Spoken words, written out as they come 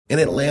In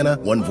Atlanta,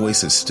 one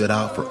voice has stood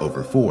out for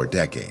over 4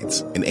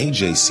 decades. An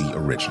AJC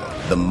original,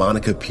 The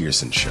Monica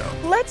Pearson Show.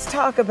 Let's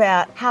talk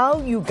about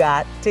how you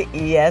got to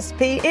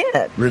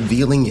ESPN.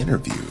 Revealing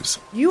interviews.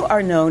 You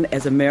are known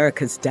as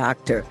America's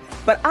doctor,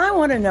 but I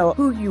want to know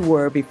who you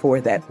were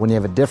before that. When you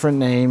have a different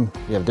name,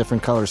 you have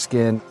different color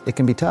skin, it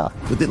can be tough.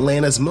 With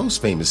Atlanta's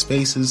most famous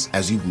faces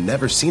as you've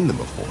never seen them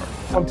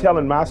before. I'm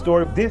telling my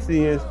story. This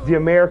is the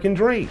American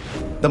dream.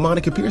 The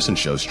Monica Pearson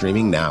Show,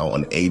 streaming now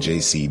on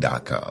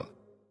AJC.com.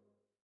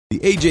 The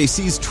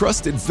AJC's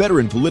trusted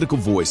veteran political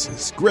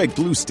voices, Greg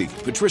Bluestein,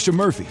 Patricia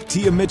Murphy,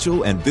 Tia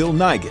Mitchell, and Bill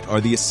Nygut, are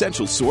the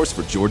essential source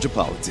for Georgia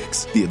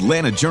politics. The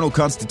Atlanta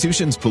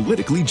Journal-Constitution's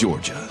Politically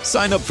Georgia.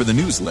 Sign up for the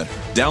newsletter,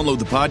 download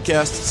the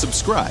podcast,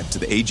 subscribe to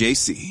the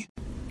AJC.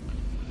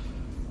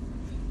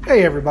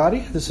 Hey everybody,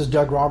 this is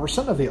Doug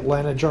Robertson of the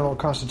Atlanta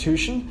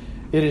Journal-Constitution.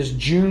 It is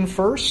June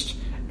 1st,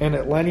 and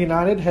Atlanta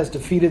United has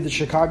defeated the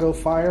Chicago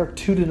Fire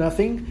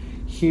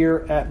 2-0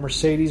 here at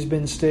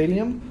Mercedes-Benz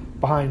Stadium,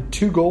 behind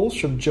 2 goals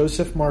from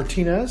Josef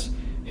Martinez,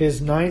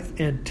 his 9th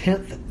and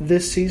 10th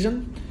this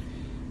season.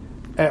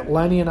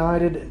 Atlanta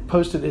United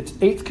posted its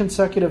 8th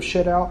consecutive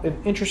shutout,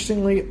 and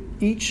interestingly,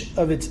 each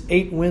of its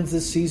 8 wins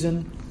this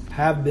season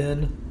have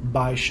been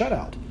by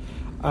shutout.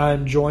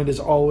 I'm joined as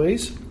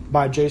always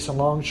by Jason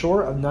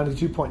Longshore of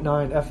 92.9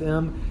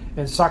 FM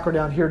and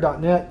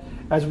SoccerDownHere.net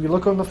as we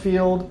look on the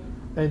field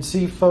and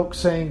see folks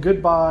saying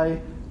goodbye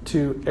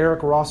to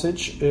Eric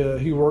Rosich.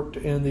 He worked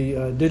in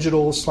the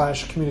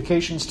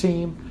digital/communications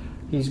team.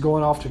 He's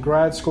going off to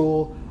grad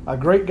school. A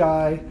great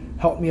guy,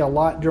 helped me a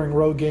lot during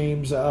road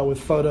games with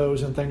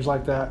photos and things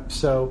like that.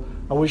 So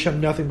I wish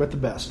him nothing but the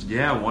best.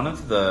 Yeah, one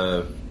of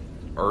the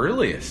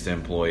earliest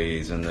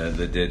employees in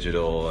the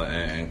digital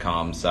and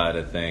comms side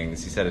of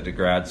things. He's headed to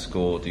grad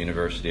school at the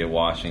University of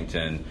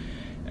Washington.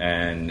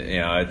 And, you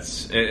know,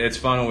 it's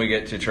fun when we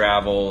get to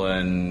travel,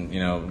 and, you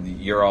know,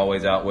 you're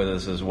always out with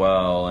us as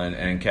well,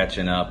 and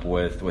catching up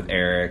with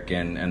Eric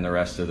and the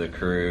rest of the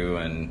crew.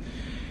 And,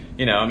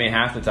 you know, I mean,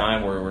 half the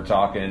time we're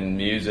talking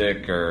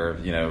music or,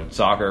 you know,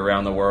 soccer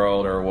around the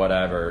world or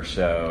whatever.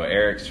 So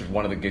Eric's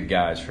one of the good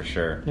guys for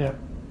sure. Yeah.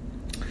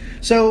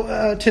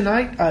 So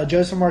tonight,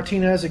 Josef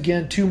Martinez,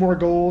 again, 2 more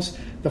goals.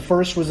 The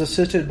first was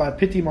assisted by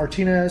Pity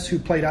Martinez, who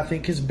played, I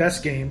think, his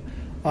best game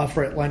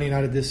for Atlanta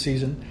United this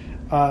season.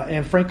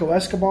 And Franco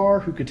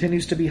Escobar, who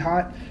continues to be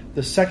hot.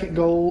 The second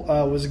goal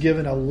was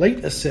given a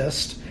late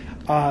assist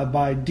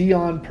by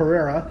Dion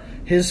Pereira,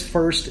 his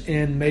first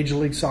in Major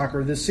League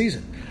Soccer this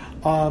season.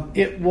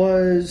 It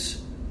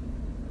was,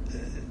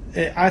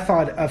 I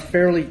thought, a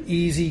fairly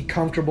easy,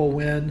 comfortable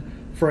win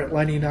for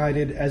Atlanta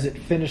United as it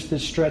finished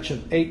this stretch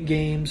of 8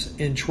 games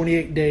in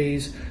 28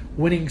 days,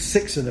 winning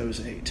 6 of those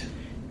 8.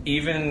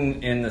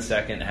 Even in the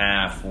second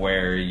half,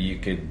 where you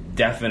could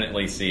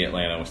definitely see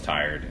Atlanta was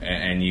tired,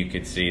 and you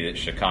could see that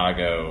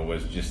Chicago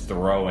was just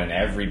throwing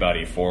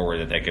everybody forward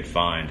that they could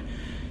find,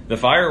 the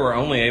Fire were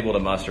only able to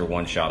muster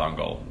 1 shot on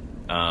goal.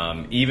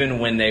 Even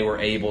when they were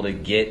able to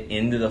get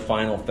into the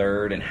final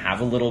third and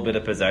have a little bit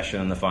of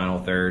possession in the final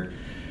third,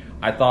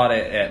 I thought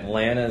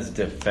Atlanta's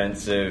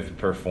defensive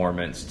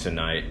performance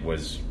tonight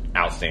was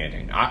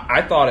outstanding.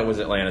 I thought it was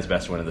Atlanta's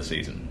best win of the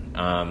season.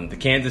 The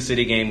Kansas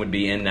City game would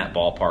be in that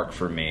ballpark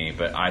for me,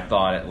 but I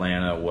thought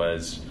Atlanta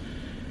was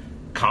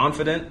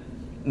confident,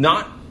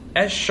 not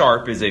as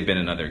sharp as they've been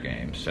in other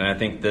games. And I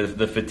think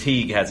the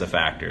fatigue has a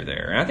factor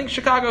there. And I think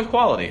Chicago's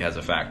quality has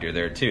a factor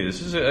there, too.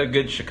 This is a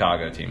good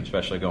Chicago team,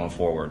 especially going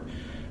forward.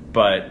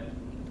 But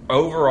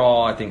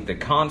overall, I think the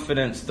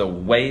confidence, the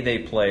way they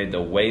played,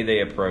 the way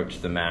they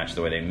approached the match,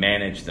 the way they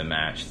managed the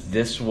match,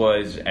 this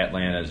was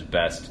Atlanta's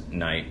best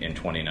night in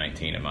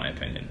 2019, in my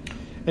opinion.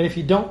 And if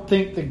you don't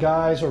think the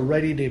guys are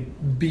ready to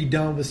be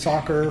done with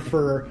soccer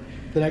for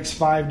the next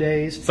 5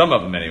 days, some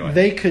of them anyway,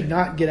 they could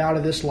not get out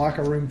of this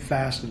locker room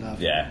fast enough.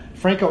 Yeah.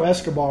 Franco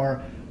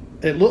Escobar,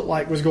 it looked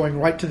like, was going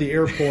right to the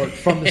airport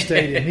from the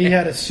stadium. He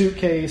had a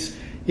suitcase.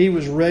 He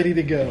was ready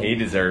to go. He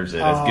deserves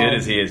it. As good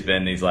as he has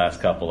been these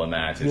last couple of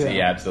matches, he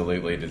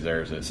absolutely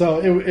deserves it. So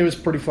it was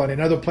pretty funny.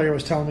 Another player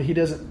was telling me he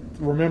doesn't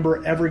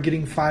remember ever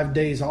getting 5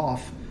 days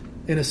off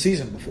in a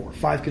season before,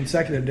 5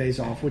 consecutive days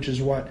off, which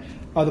is what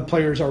other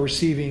players are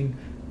receiving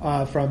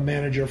from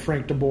manager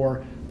Frank de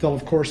Boer. They'll,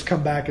 of course,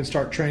 come back and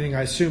start training,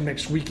 I assume,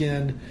 next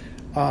weekend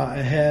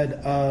ahead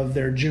of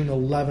their June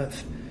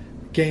 11th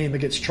game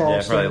against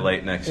Charleston. Yeah, probably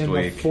late next week.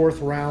 In the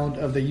 4th round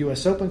of the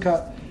U.S. Open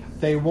Cup.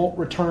 They won't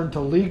return to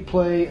league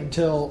play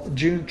until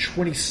June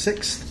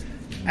 26th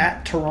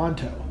at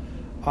Toronto.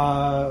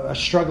 A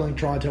struggling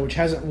Toronto, which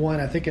hasn't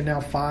won, I think, in now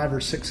 5 or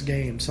 6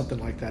 games, something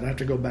like that. I have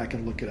to go back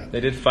and look it up.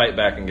 They did fight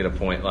back and get a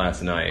point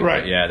last night.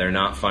 Right. But yeah, they're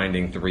not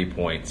finding 3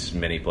 points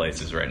many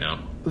places right now.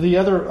 The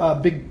other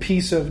big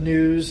piece of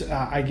news,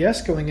 I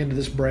guess, going into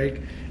this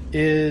break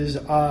is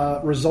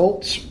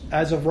results,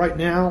 as of right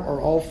now,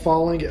 are all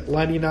falling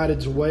Atlanta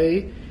United's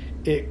way.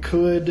 It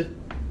could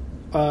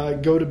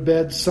go to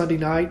bed Sunday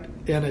night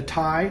in a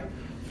tie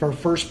for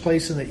first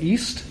place in the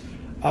East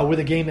with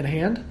a game in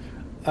hand,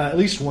 at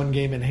least one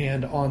game in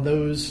hand on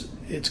those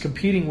it's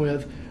competing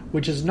with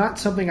which is not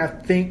something I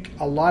think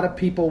a lot of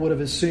people would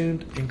have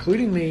assumed,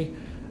 including me,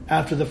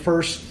 after the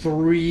first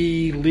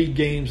 3 league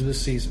games of the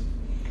season.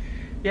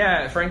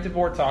 Yeah, Frank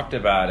DeBoer talked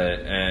about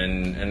it,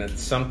 and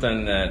it's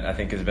something that I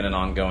think has been an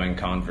ongoing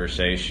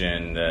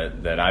conversation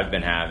that I've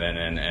been having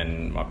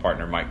and my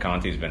partner Mike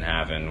Conti's been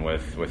having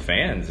with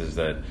fans, is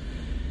that,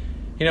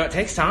 it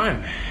takes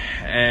time.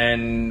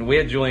 And we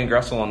had Julian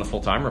Gressel on the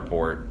Full-Time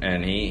Report,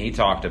 and he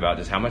talked about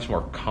just how much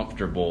more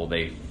comfortable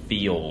they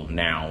feel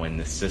now in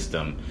the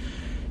system.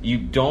 You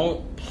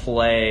don't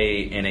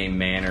play in a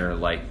manner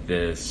like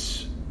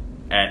this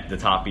at the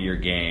top of your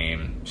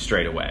game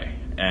straight away.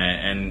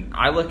 And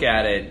I look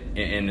at it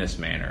in this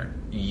manner.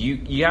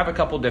 You have a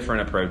couple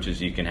different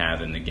approaches you can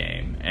have in the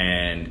game.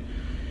 And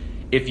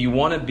if you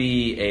want to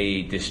be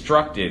a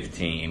destructive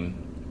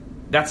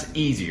team, that's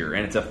easier,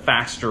 and it's a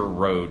faster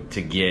road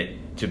to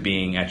get to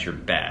being at your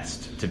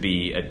best, to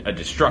be a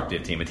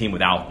destructive team, a team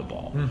without the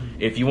ball.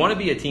 Mm-hmm. If you want to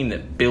be a team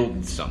that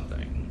builds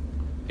something,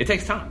 it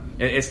takes time.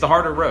 It's the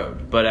harder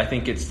road, but I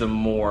think it's the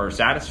more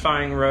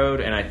satisfying road,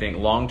 and I think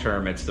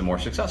long-term it's the more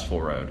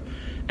successful road.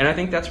 And I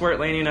think that's where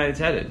Atlanta United's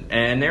headed.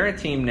 And they're a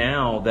team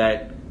now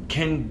that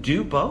can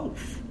do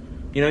both.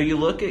 You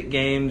look at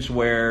games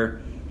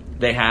where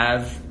they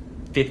have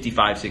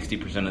 55,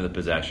 60% of the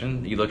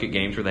possession. You look at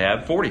games where they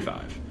have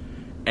 45.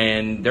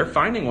 And they're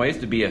finding ways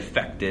to be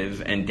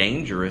effective and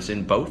dangerous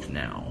in both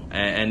now.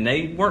 And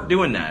they weren't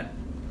doing that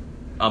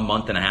a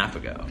month and a half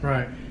ago.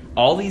 Right.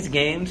 All these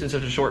games in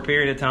such a short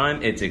period of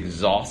time, it's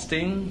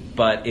exhausting,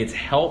 but it's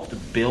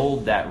helped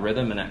build that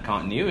rhythm and that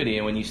continuity.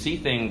 And when you see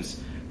things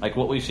like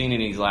what we've seen in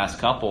these last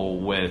couple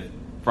with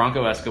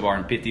Franco Escobar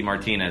and Pity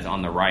Martinez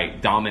on the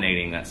right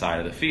dominating that side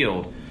of the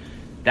field,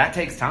 that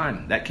takes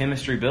time. That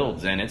chemistry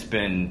builds, and it's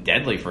been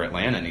deadly for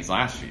Atlanta in these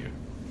last few.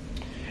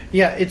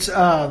 Yeah, it's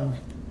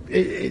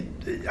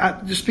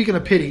just speaking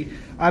of Pity,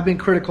 I've been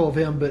critical of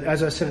him, but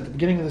as I said at the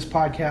beginning of this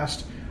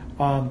podcast,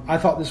 I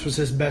thought this was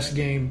his best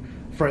game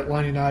for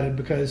Atlanta United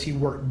because he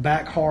worked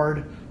back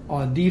hard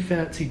on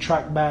defense. He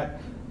tracked back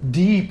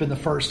deep in the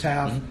first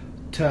half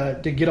to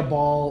get a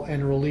ball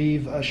and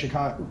relieve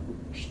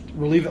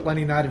Atlanta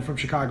United from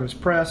Chicago's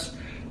press.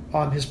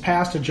 His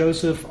pass to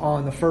Joseph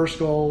on the first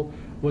goal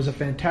was a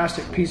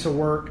fantastic piece of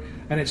work,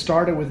 and it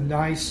started with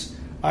nice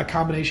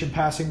combination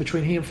passing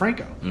between he and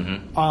Franco.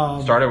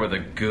 Mm-hmm. Started with a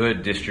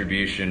good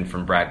distribution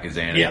from Brad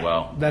Gazan as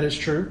well. That is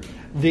true.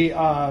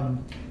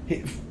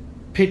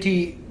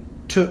 Pity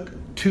took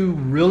 2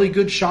 really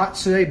good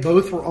shots today.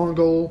 Both were on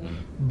goal.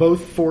 Mm-hmm.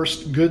 Both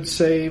forced good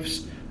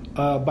saves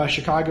by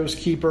Chicago's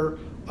keeper,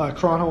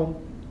 Kronholm.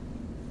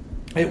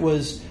 It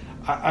was,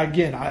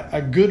 again,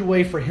 a good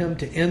way for him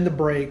to end the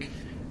break.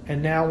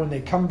 And now when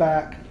they come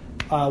back,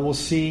 we'll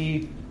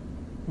see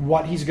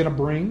what he's going to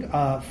bring.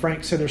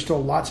 Frank said there's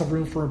still lots of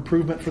room for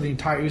improvement for the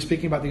entire – he was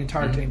speaking about the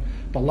entire team,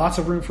 but lots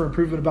of room for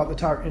improvement about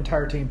the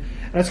entire team.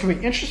 And it's going to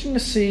be interesting to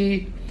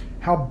see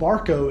how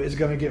Barco is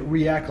going to get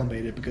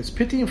reacclimated because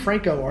Pity and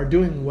Franco are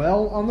doing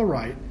well on the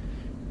right.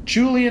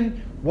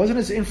 Julian wasn't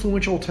as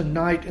influential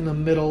tonight in the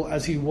middle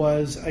as he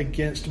was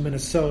against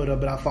Minnesota,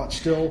 but I thought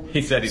still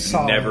he said he's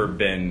solid. Never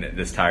been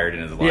this tired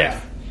in his life. Yeah.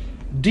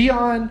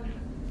 Dion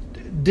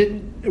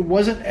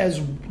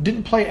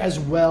didn't play as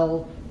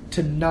well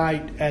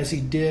tonight as he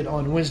did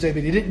on Wednesday,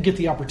 but he didn't get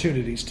the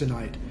opportunities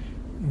tonight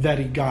that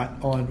he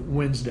got on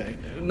Wednesday.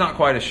 Not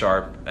quite as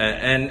sharp,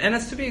 and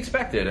it's to be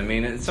expected. I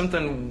mean, it's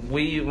something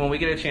when we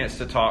get a chance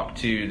to talk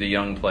to the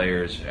young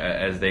players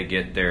as they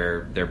get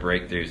their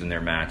breakthroughs in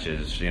their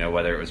matches,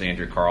 whether it was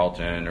Andrew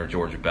Carlton or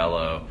George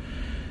Bello,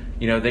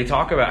 they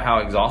talk about how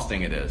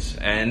exhausting it is.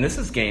 And this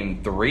is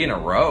game 3 in a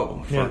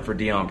row for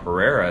Dion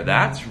Pereira.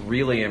 That's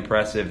really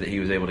impressive that he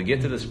was able to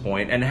get to this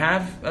point and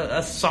have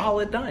a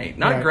solid night.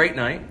 Not a great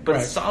night, but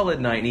a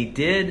solid night. And he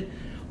did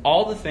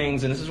all the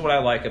things, and this is what I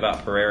like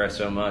about Pereira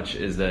so much,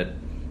 is that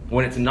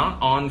when it's not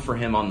on for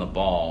him on the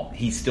ball,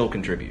 he still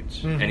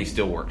contributes, and he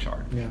still works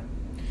hard. Yeah.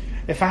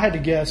 If I had to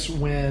guess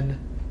when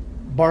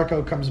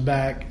Barco comes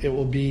back, it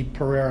will be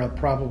Pereira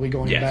probably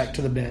going back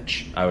to the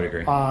bench. I would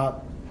agree.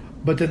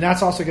 But then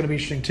that's also going to be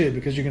interesting, too,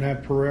 because you're going to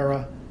have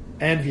Pereira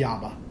and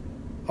Villalba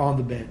on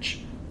the bench.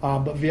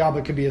 But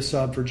Villalba could be a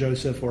sub for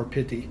Joseph or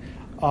Pity.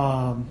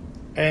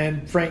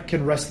 And Frank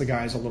can rest the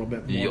guys a little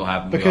bit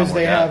more. Because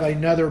they have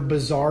another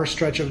bizarre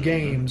stretch of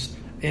games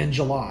in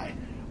July,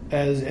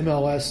 as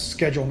MLS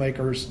schedule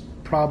makers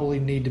probably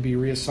need to be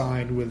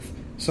reassigned with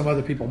some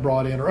other people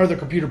brought in, or other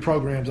computer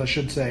programs, I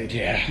should say,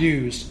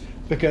 used,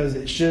 because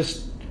it's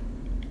just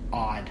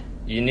odd.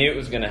 You knew it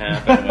was going to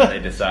happen when they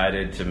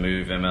decided to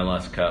move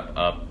MLS Cup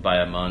up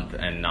by a month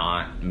and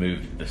not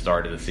move the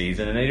start of the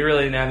season. And they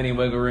really didn't have any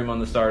wiggle room on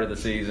the start of the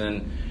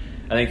season.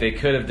 I think they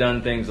could have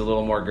done things a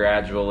little more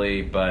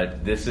gradually,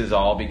 but this is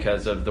all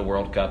because of the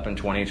World Cup in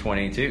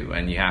 2022.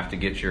 And you have to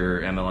get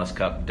your MLS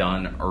Cup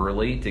done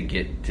early to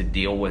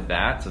deal with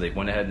that. So they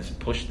went ahead and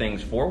pushed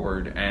things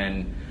forward.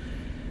 And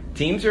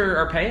teams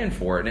are paying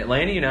for it. And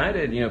Atlanta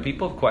United,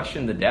 people have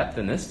questioned the depth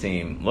in this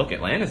team. Look,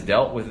 Atlanta's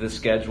dealt with this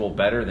schedule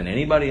better than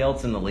anybody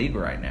else in the league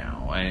right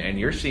now. And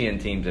you're seeing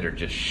teams that are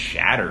just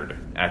shattered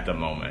at the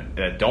moment,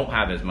 that don't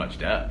have as much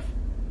depth.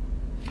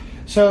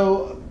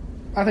 So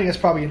I think that's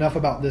probably enough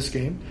about this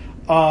game.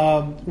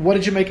 What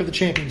did you make of the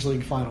Champions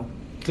League final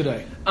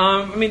today?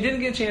 Didn't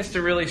get a chance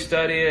to really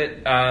study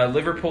it.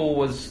 Liverpool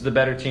was the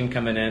better team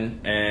coming in,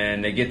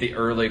 and they get the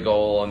early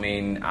goal.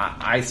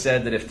 I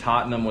said that if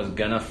Tottenham was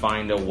going to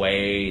find a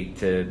way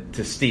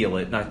to steal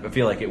it, and I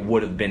feel like it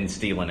would have been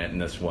stealing it in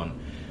this one,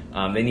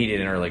 they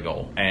needed an early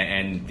goal.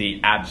 And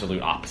the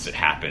absolute opposite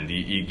happened.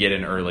 You get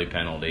an early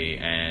penalty,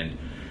 and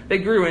they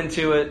grew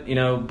into it.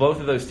 Both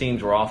of those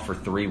teams were off for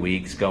 3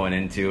 weeks going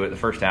into it. The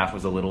first half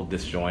was a little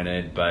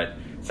disjointed, but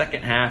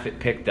second half it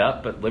picked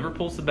up. But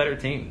Liverpool's the better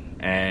team,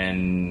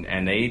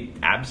 and they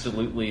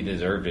absolutely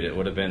deserved it. It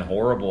would have been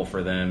horrible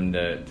for them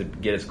to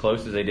get as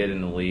close as they did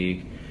in the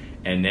league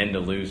and then to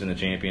lose in the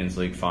Champions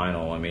League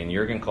final.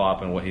 Jurgen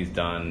Klopp and what he's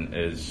done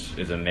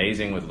is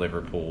amazing with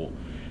Liverpool.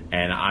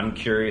 And I'm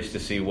curious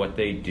to see what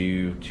they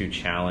do to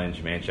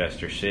challenge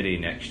Manchester City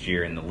next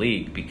year in the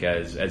league,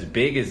 because as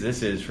big as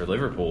this is for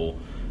Liverpool,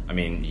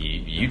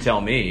 you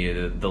tell me,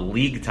 the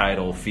league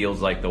title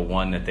feels like the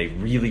one that they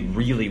really,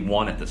 really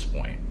want at this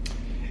point.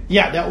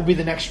 Yeah, that will be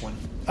the next one.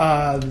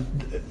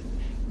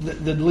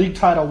 The league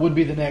title would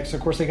be the next.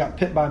 Of course, they got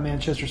pipped by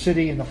Manchester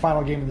City in the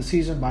final game of the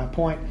season by a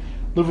point.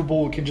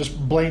 Liverpool can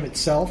just blame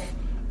itself.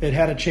 It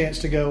had a chance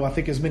to go, I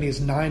think, as many as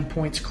 9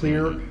 points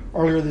clear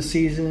earlier this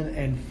season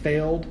and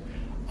failed.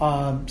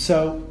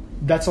 So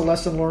that's a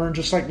lesson learned,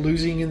 just like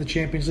losing in the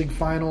Champions League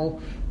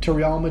final to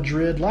Real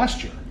Madrid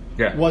last year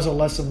was a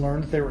lesson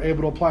learned that they were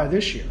able to apply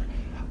this year.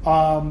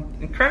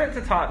 And credit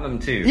to Tottenham,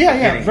 too.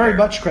 Yeah, very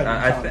much credit to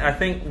Tottenham. I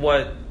think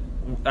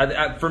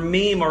for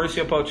me,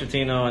 Mauricio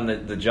Pochettino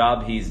and the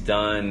job he's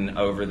done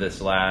over this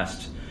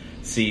last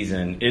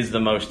season is the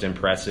most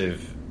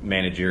impressive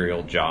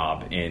managerial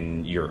job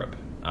in Europe.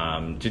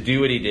 To do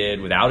what he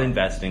did without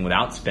investing,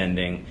 without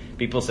spending.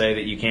 People say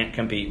that you can't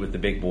compete with the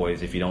big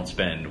boys if you don't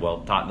spend.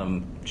 Well,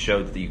 Tottenham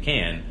showed that you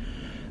can.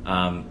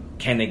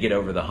 Can they get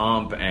over the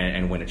hump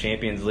and win a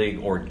Champions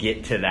League, or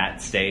get to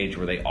that stage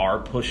where they are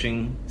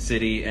pushing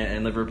City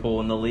and Liverpool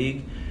in the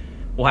league?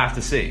 We'll have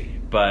to see.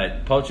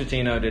 But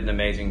Pochettino did an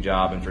amazing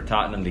job, and for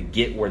Tottenham to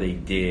get where they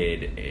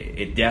did,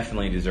 it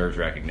definitely deserves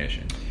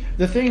recognition.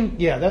 The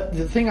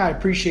thing I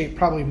appreciate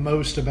probably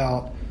most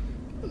about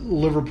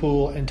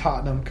Liverpool and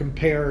Tottenham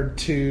compared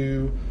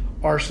to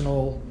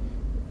Arsenal,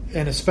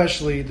 and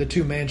especially the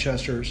two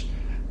Manchesters,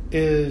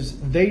 is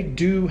they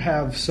do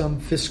have some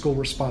fiscal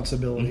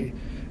responsibility.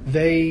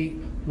 They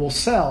will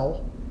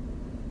sell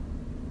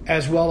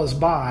as well as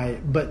buy,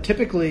 but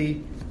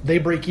typically they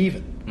break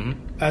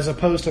even, as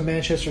opposed to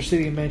Manchester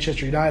City and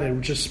Manchester United,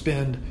 which just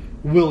spend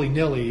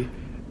willy-nilly,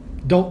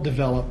 don't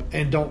develop,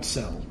 and don't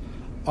sell.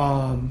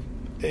 I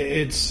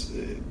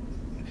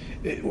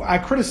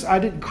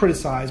didn't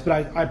criticize,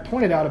 but I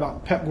pointed out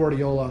about Pep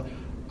Guardiola.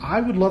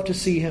 I would love to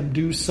see him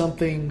do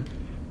something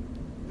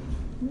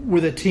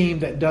with a team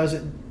that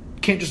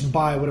can't just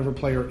buy whatever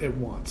player it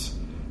wants.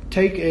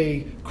 Take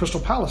a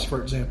Crystal Palace,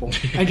 for example,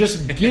 and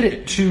just get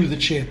it to the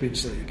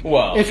Champions League.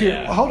 Well, if you're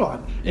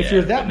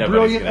that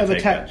brilliant of a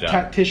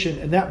tactician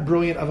and that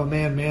brilliant of a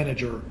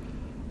manager,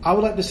 I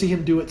would like to see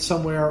him do it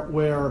somewhere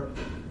where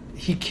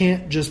he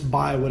can't just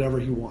buy whatever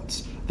he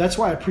wants. That's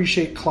why I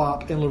appreciate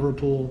Klopp and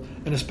Liverpool,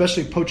 and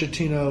especially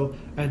Pochettino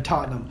and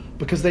Tottenham,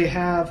 because they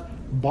have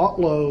bought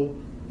low,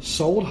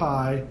 sold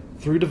high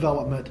through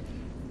development.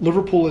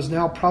 Liverpool is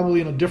now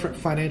probably in a different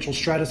financial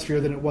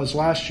stratosphere than it was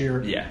last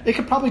year. Yeah. They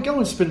could probably go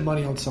and spend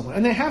money on someone.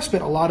 And they have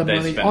spent a lot of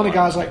money on the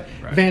guys like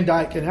Van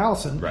Dijk and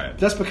Alisson. Right.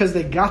 That's because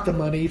they got the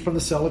money from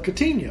the sale of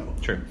Coutinho,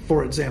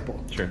 for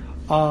example. Sure.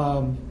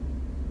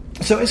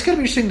 So it's going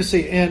to be interesting to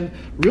see. And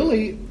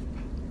really,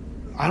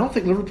 I don't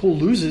think Liverpool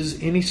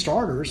loses any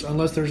starters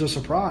unless there's a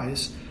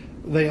surprise.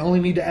 They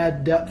only need to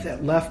add depth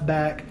at left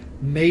back,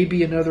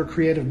 maybe another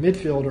creative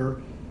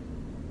midfielder.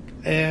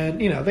 And,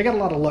 they got a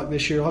lot of luck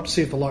this year. We'll have to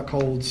see if the luck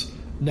holds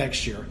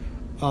next year.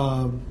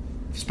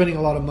 Spending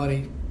a lot of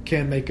money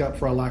can make up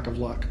for a lack of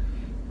luck.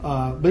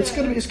 But it's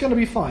gonna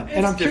be fun.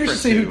 And I'm curious to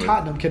see who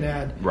Tottenham can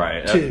add.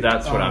 Right. Too.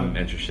 That's what I'm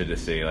interested to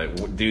see. Like,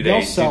 do they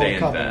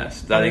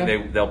invest? I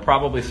think they'll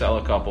probably sell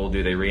a couple.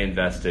 Do they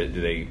reinvest it? Do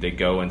they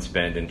go and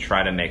spend and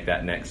try to make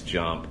that next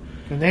jump?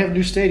 And they have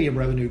new stadium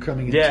revenue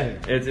coming in, too.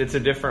 It's a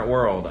different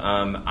world.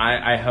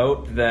 I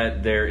hope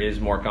that there is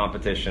more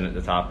competition at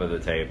the top of the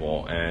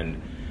table.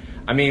 And,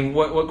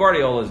 what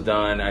Guardiola's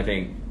done, I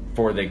think,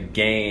 for the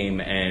game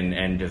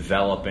and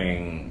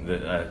developing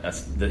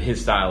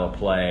his style of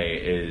play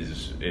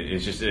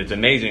it's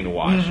amazing to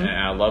watch. And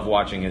I love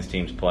watching his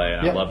teams play,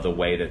 and I love the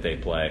way that they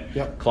play.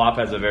 Klopp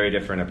has a very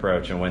different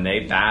approach, and when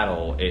they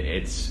battle,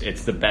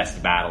 it's the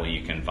best battle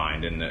you can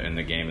find in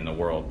the game in the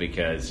world,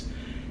 because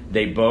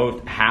they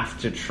both have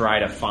to try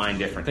to find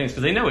different things,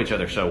 because they know each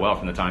other so well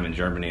from the time in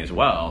Germany as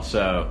well.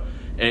 So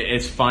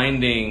it's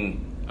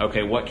finding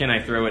okay, what can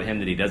I throw at him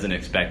that he doesn't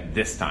expect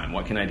this time?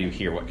 What can I do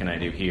here? What can I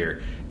do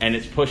here? And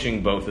it's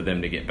pushing both of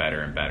them to get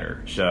better and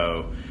better.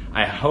 So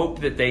I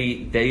hope that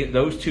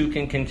those two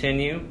can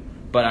continue,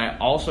 but I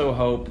also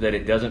hope that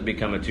it doesn't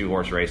become a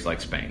two-horse race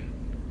like Spain.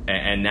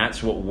 And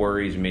that's what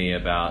worries me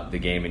about the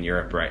game in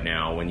Europe right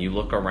now. When you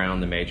look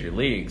around the major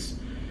leagues,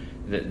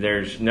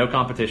 there's no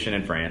competition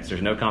in France.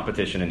 There's no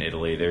competition in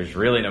Italy. There's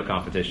really no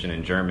competition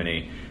in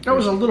Germany. That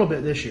was a little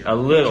bit this year. A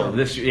little.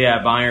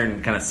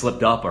 Bayern kind of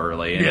slipped up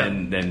early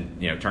and then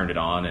turned it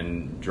on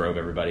and drove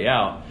everybody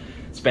out.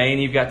 Spain,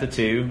 you've got the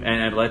two,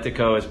 and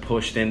Atletico has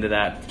pushed into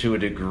that to a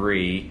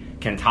degree.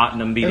 Can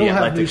Tottenham be the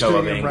Atletico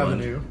of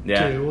England? Revenue,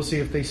 too. We'll see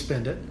if they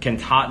spend it. Can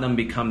Tottenham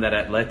become that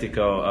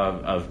Atletico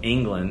of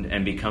England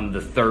and become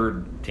the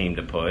third team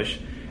to push?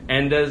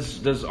 And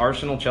does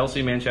Arsenal,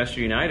 Chelsea,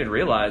 Manchester United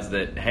realize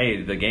that,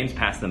 hey, the game's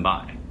passed them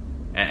by?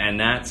 And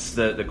that's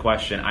the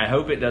question. I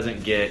hope it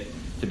doesn't get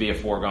to be a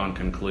foregone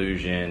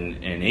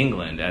conclusion in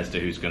England as to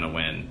who's going to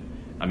win.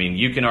 I mean,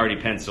 you can already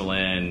pencil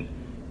in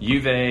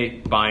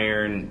Juve,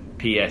 Bayern,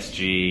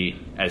 PSG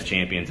as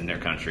champions in their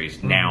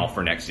countries now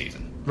for next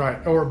season.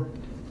 Right. Or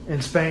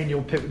in Spain,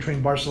 you'll pick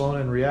between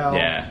Barcelona and Real.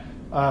 Yeah.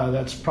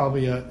 That's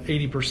probably a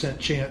 80%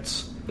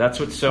 chance. That's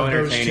what's so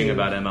entertaining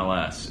about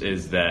MLS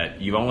is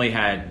that you've only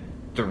had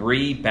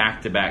 3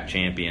 back-to-back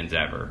champions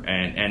ever.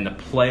 And the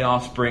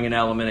playoffs bring an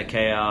element of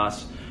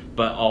chaos,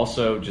 but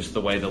also just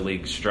the way the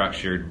league's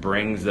structured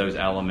brings those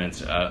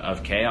elements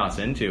of chaos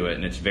into it.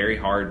 And it's very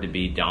hard to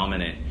be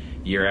dominant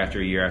year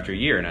after year after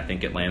year. And I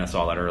think Atlanta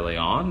saw that early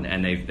on,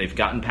 and they've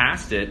gotten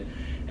past it.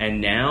 And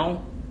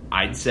now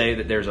I'd say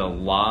that there's a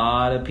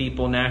lot of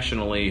people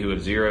nationally who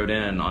have zeroed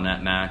in on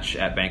that match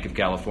at Bank of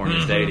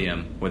California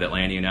Stadium with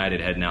Atlanta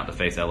United heading out to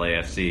face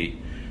LAFC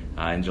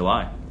in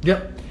July.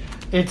 Yep.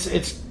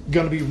 It's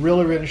going to be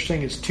really, really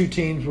interesting. It's two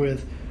teams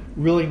with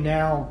really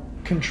now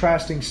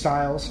contrasting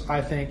styles,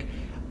 I think.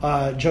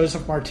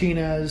 Joseph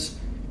Martinez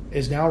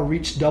has now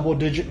reached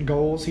double-digit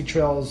goals. He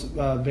trails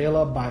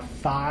Vela by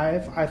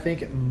 5, I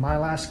think, at my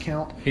last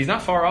count. He's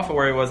not far off of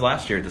where he was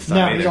last year at this time.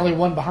 No, either. He's only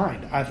 1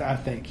 behind, I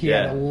think. He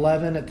had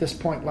 11 at this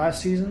point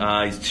last season.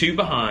 He's 2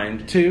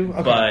 behind. 2?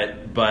 Okay.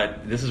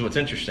 But this is what's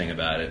interesting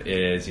about it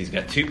is he's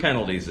got 2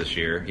 penalties this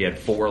year. He had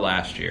 4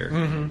 last year.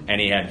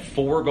 And he had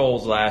 4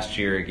 goals last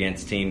year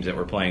against teams that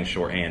were playing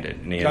shorthanded.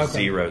 And he has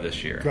 0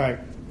 this year. Right.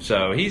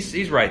 So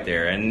he's right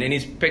there. And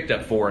he's picked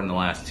up 4 in the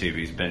last 2.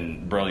 He's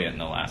been brilliant in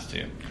the last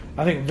 2.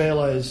 I think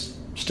Vela is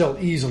still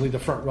easily the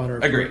front runner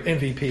for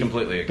MVP.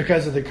 Completely agree.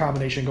 Because of the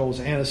combination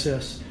goals and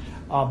assists.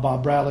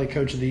 Bob Bradley,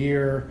 Coach of the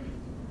Year.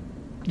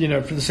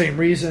 For the same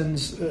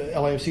reasons.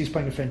 LAFC is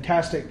playing a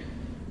fantastic,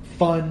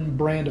 fun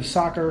brand of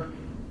soccer.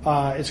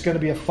 It's going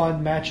to be a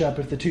fun matchup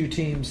if the two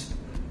teams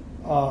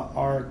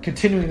are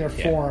continuing their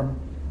form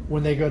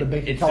when they go to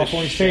Bank of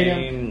California Stadium.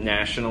 It's a shame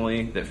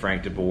nationally that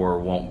Frank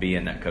DeBoer won't be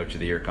in that Coach of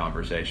the Year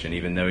conversation,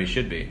 even though he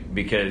should be,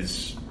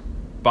 because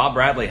Bob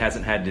Bradley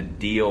hasn't had to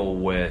deal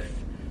with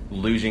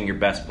losing your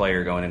best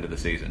player going into the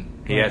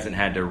season. He hasn't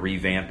had to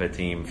revamp a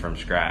team from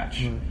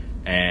scratch.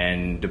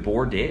 And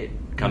DeBoer did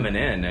coming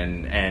in.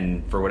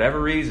 And for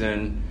whatever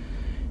reason,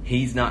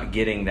 he's not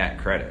getting that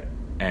credit.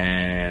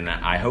 And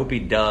I hope he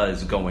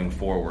does going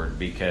forward,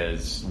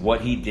 because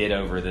what he did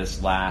over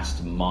this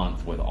last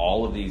month with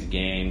all of these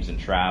games and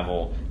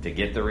travel to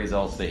get the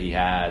results that he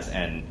has,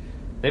 and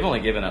they've only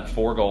given up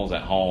 4 goals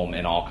at home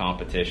in all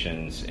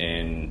competitions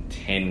in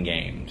 10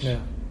 games. Yeah.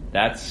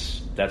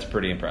 That's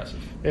pretty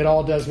impressive. It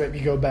all does make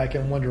me go back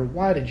and wonder,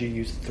 why did you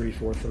use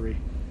 3-4-3?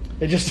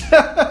 It just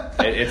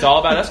it's all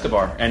about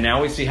Escobar, and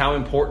now we see how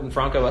important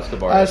Franco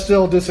Escobar is. I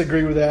still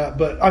disagree with that,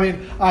 but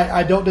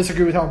I don't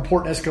disagree with how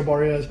important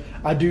Escobar is.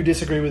 I do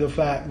disagree with the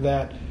fact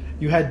that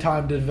you had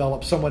time to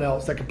develop someone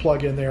else that could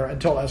plug in there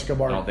until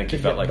Escobar. I don't think he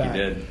felt like he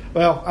did.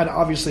 Well, and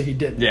obviously he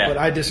didn't, but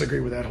I disagree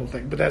with that whole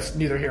thing. But that's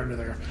neither here nor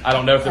there. I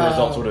don't know if the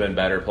results would have been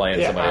better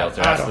playing somebody else.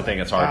 That's the thing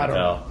that's hard to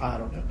tell. I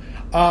don't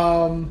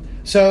know.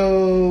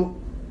 So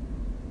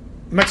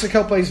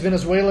Mexico plays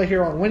Venezuela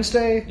here on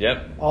Wednesday.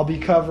 Yep. I'll be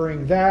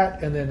covering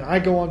that, and then I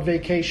go on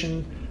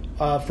vacation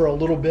for a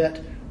little bit.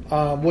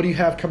 What do you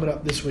have coming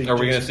up this week? Are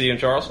we going to see you in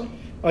Charleston?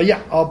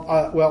 Yeah.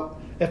 Well,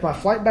 if my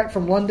flight back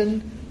from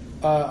London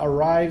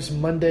arrives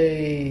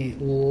Monday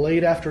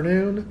late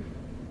afternoon,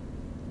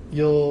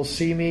 you'll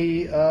see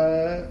me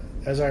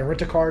as I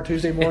rent a car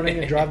Tuesday morning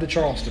and drive to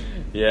Charleston.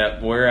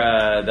 Yeah, we're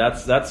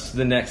that's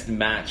the next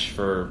match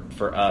for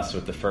us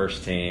with the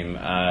first team.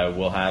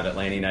 We'll have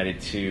Atlanta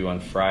United 2 on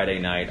Friday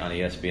night on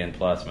ESPN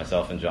Plus,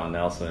 myself and John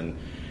Nelson.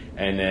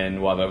 And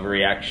then we'll have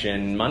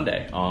Overreaction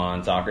Monday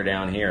on Soccer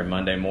Down Here,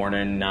 Monday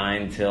morning,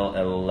 9 till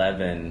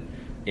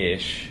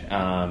 11-ish,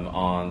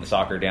 on the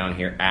Soccer Down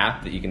Here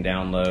app that you can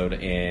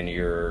download in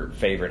your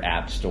favorite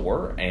app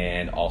store,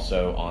 and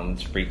also on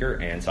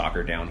Spreaker and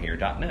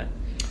soccerdownhere.net.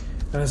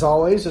 And as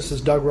always, this is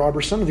Doug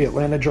Robertson of the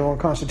Atlanta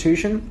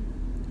Journal-Constitution.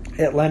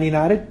 Atlanta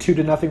United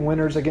 2-0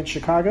 winners against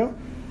Chicago.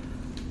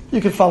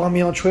 You can follow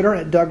me on Twitter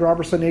at Doug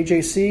Robertson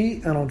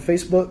AJC and on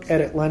Facebook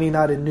at Atlanta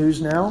United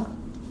News Now.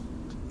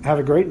 Have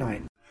a great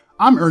night.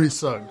 I'm Ernie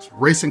Suggs,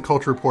 race and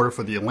culture reporter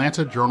for the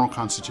Atlanta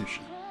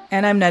Journal-Constitution.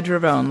 And I'm Nedra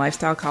Ravone,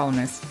 lifestyle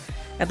columnist.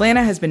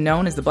 Atlanta has been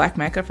known as the Black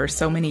Mecca for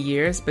so many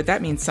years, but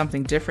that means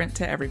something different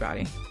to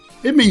everybody.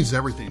 It means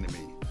everything to me.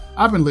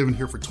 I've been living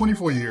here for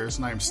 24 years,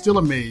 and I am still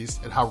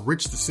amazed at how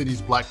rich the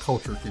city's Black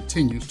culture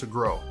continues to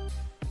grow.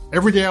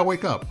 Every day I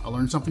wake up, I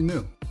learn something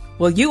new.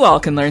 Well, you all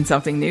can learn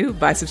something new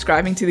by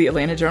subscribing to the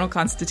Atlanta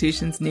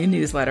Journal-Constitution's new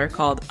newsletter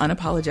called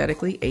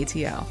Unapologetically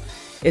ATL.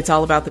 It's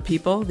all about the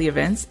people, the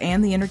events,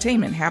 and the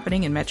entertainment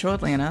happening in Metro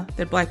Atlanta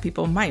that Black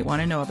people might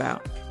want to know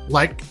about.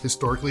 Like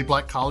historically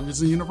Black colleges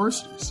and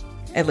universities.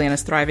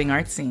 Atlanta's thriving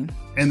art scene.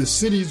 And the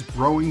city's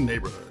growing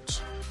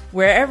neighborhoods.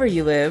 Wherever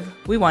you live,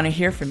 we want to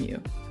hear from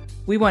you.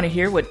 We want to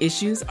hear what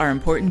issues are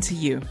important to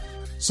you.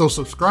 So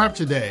subscribe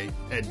today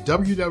at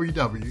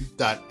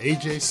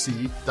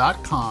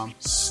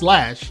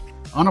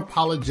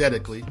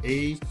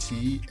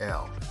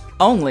www.ajc.com/unapologeticallyatl.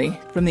 Only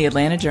from the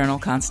Atlanta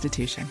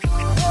Journal-Constitution.